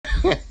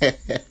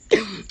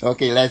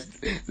Okay, let's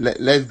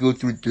go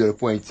through to the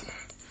point.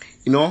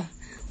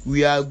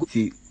 We are going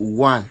to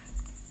one.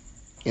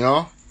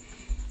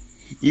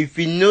 If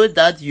you know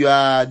that you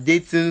are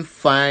dating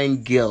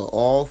fine girl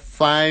or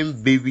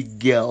fine baby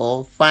girl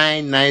or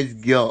fine nice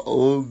girl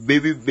or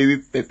baby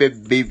pepper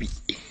baby,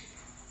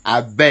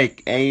 I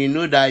beg, and you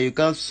know that you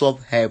can't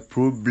solve her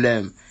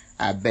problem,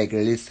 I beg,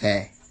 release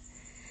her.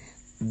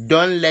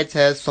 Don't let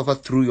her suffer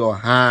through your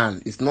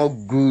hand. It's not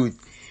good.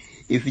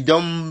 If you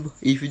don't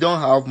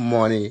have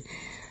money,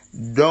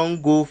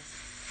 don't go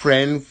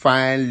friend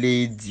fine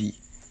lady.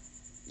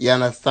 You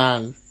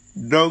understand?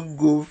 Don't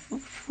go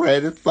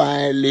friend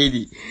fine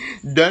lady.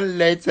 Don't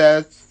let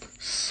her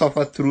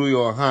suffer through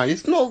your hand.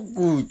 It's not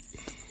good.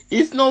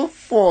 It's not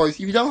force.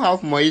 If you don't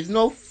have money, it's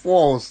not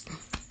force.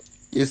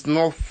 It's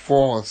not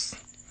force.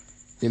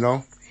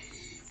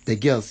 The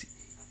girls,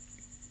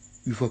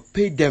 you for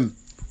pay them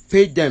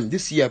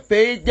this year.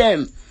 Pay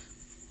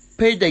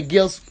the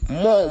girls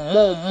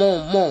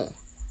more,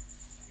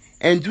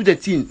 and do the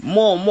thing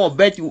more.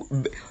 Bet you.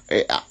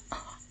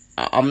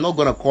 I'm not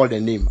gonna call the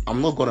name.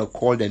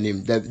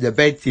 The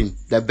bed thing.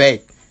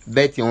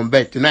 Betting on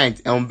bed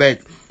tonight on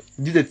bed.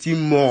 Do the thing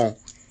more.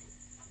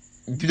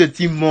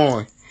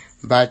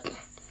 But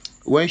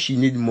when she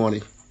need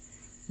money,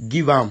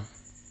 give her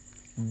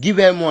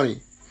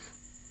money.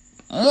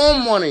 More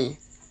money.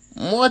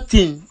 More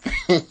thing.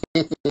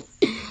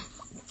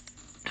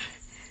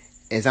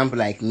 Example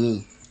like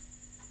me.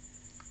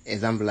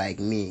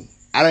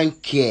 I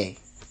don't care.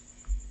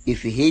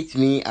 If you hate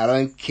me, I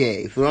don't care.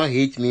 If you don't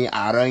hate me,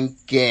 I don't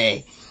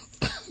care.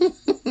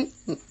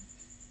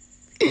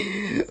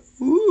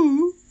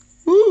 Ooh,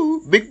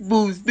 big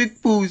boos, big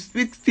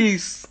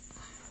things.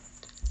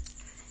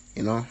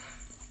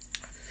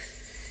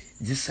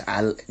 This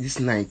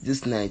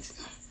night,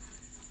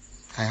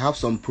 I have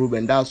some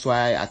problem. That's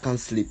why I can't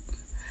sleep.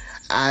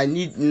 I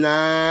need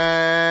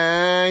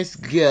nice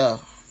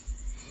girl.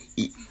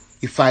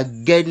 If I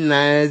get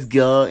nice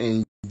girl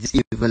in this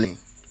evening,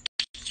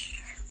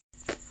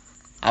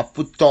 I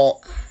put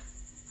up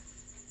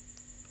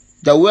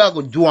the way I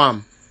go do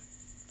am.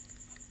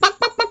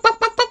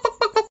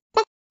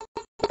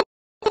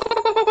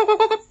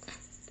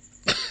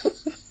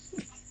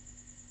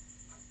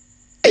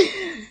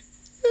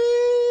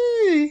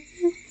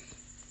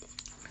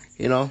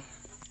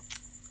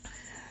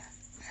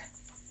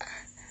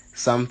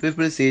 Some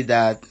people say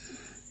that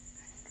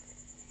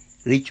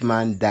rich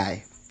man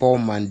die, poor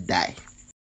man die.